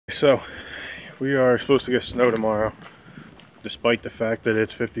So we are supposed to get snow tomorrow, despite the fact that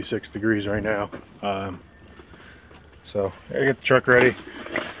it's 56 degrees right now. So I gotta get the truck ready.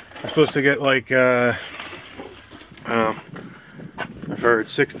 I'm supposed to get like I've heard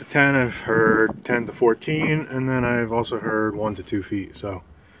 6 to 10, I've heard 10 to 14, and then I've also heard 1 to 2 feet. So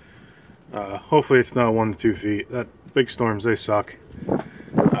hopefully it's not 1 to 2 feet. That big storms, they suck.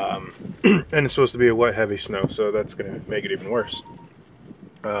 And it's supposed to be a wet, heavy snow, so that's gonna make it even worse.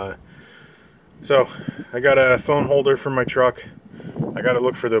 So I got a phone holder for my truck. I got to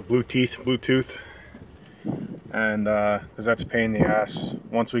look for the Bluetooth, and because that's a pain in the ass.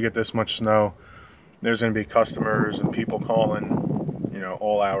 Once we get this much snow, there's going to be customers and people calling, you know,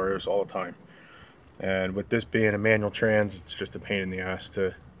 all hours, all the time. And with this being a manual trans, it's just a pain in the ass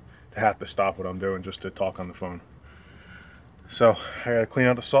to have to stop what I'm doing just to talk on the phone. So I got to clean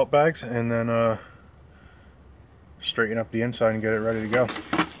out the salt bags and then straighten up the inside and get it ready to go.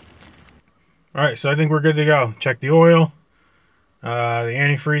 Alright, so I think we're good to go. Check the oil. The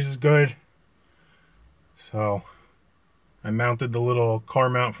antifreeze is good. So I mounted the little car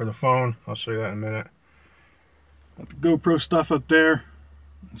mount for the phone. I'll show you that in a minute. Got the GoPro stuff up there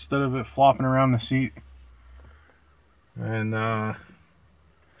instead of it flopping around the seat. And the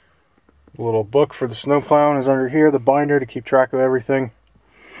little book for the snow plowing is under here, the binder to keep track of everything.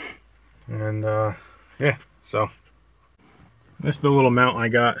 And yeah, so this is the little mount I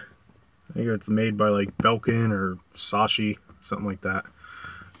got. I think it's made by like Belkin or Sashi, something like that.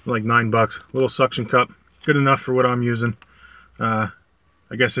 Like $9. Little suction cup, good enough for what I'm using. I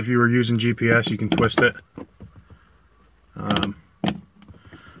guess if you were using GPS, you can twist it. And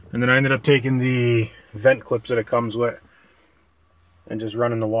then I ended up taking the vent clips that it comes with and just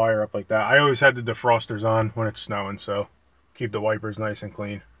running the wire up like that. I always had the defrosters on when it's snowing, so keep the wipers nice and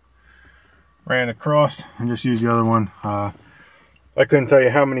clean. Ran across and just used the other one. I couldn't tell you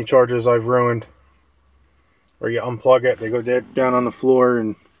how many chargers I've ruined where you unplug it, they go dead down on the floor,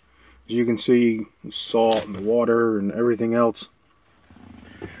 and as you can see, the salt and the water and everything else.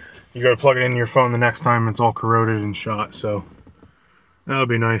 You gotta plug it into your phone the next time, it's all corroded and shot, so that'll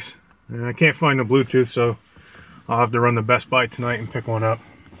be nice. And I can't find the Bluetooth, so I'll have to run to Best Buy tonight and pick one up.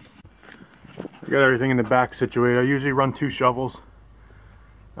 I got everything in the back situated. I usually run 2 shovels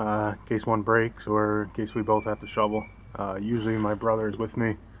in case one breaks or in case we both have to shovel. Usually my brother is with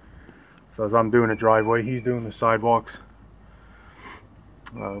me, so as I'm doing a driveway, he's doing the sidewalks.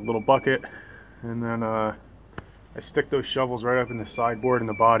 Little bucket, and then I stick those shovels right up in the sideboard and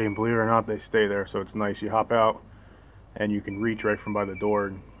the body, and believe it or not, they stay there, so it's nice. You hop out and you can reach right from by the door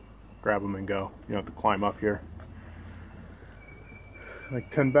and grab them and go. You don't have to climb up here.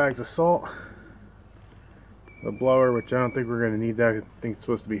 Like 10 bags of salt. The blower, which I don't think we're going to need that. I think it's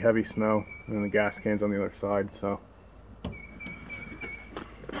supposed to be heavy snow, and then the gas can's on the other side, so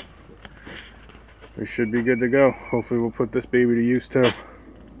we should be good to go. Hopefully we'll put this baby to use too.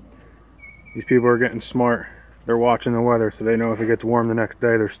 These people are getting smart. They're watching the weather, so they know if it gets warm the next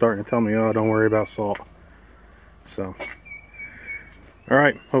day, they're starting to tell me, oh, don't worry about salt. So,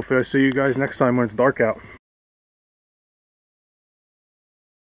 alright, hopefully I see you guys next time when it's dark out.